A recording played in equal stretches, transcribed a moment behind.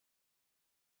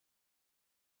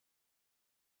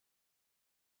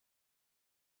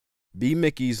B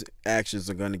Mickey's actions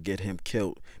are gonna get him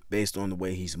killed based on the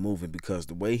way he's moving, because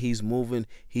the way he's moving,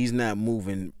 he's not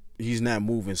moving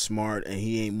smart, and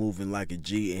he ain't moving like a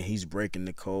G, and he's breaking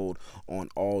the code on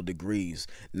all degrees.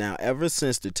 Now, ever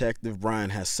since Detective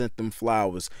Bryant has sent them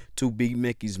flowers to B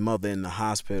Mickey's mother in the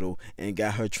hospital and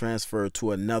got her transferred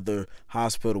to another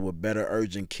hospital with better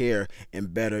urgent care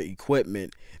and better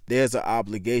equipment, there's an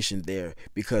obligation there,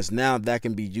 because now that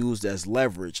can be used as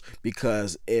leverage,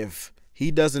 because if he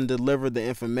doesn't deliver the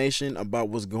information about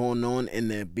what's going on in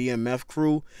the BMF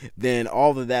crew, then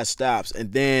all of that stops,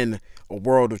 and then a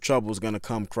world of trouble is going to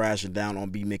come crashing down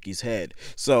on B Mickey's head.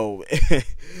 So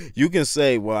you can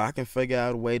say, well, I can figure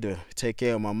out a way to take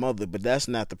care of my mother, but that's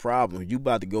not the problem. You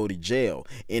about to go to jail.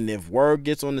 And if word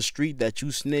gets on the street that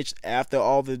you snitched after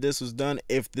all of this was done,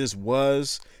 if this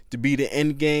was to be the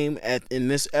end game in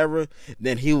this era,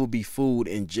 then he will be fooled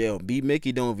in jail. B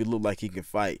Mickey don't even look like he can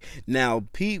fight. Now,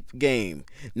 peep game.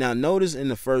 Now, notice in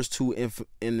the first two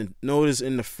notice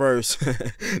in the first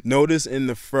notice in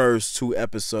the first two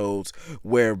episodes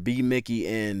where B Mickey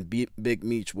and Big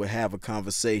Meech would have a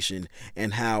conversation,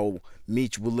 and how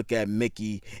Meech would look at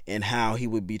Mickey and how he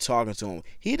would be talking to him.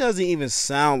 He doesn't even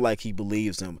sound like he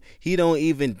believes him. He don't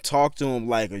even talk to him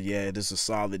like, yeah, this is a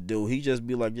solid dude. He just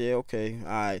be like, yeah, okay, all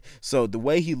right. So the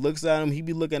way he looks at him, he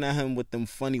be looking at him with them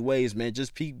funny ways, man.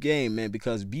 Just peep game, man,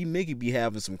 because B Mickey be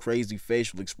having some crazy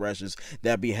facial expressions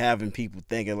that be having people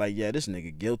thinking like, yeah, this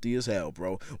nigga guilty as hell,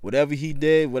 bro. Whatever he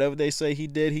did, whatever they say he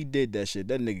did that shit.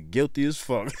 That nigga guilty as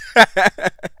fuck.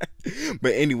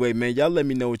 But anyway, man, y'all let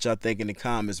me know what y'all think in the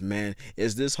comments, man.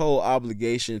 Is this whole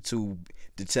obligation to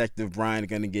Detective Bryant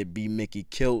gonna get B Mickey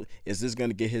killed? Is this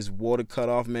gonna get his water cut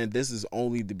off, man? This is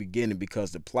only the beginning,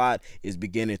 because the plot is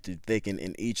beginning to thicken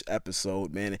in each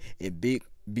episode, man. And B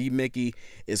Mickey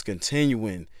is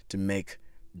continuing to make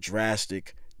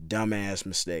drastic, dumbass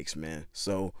mistakes, man.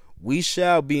 So we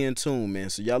shall be in tune,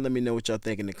 man. So y'all let me know what y'all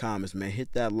think in the comments, man.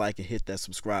 Hit that like and hit that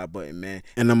subscribe button, man.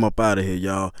 And I'm up out of here,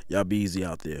 y'all. Y'all be easy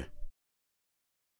out there.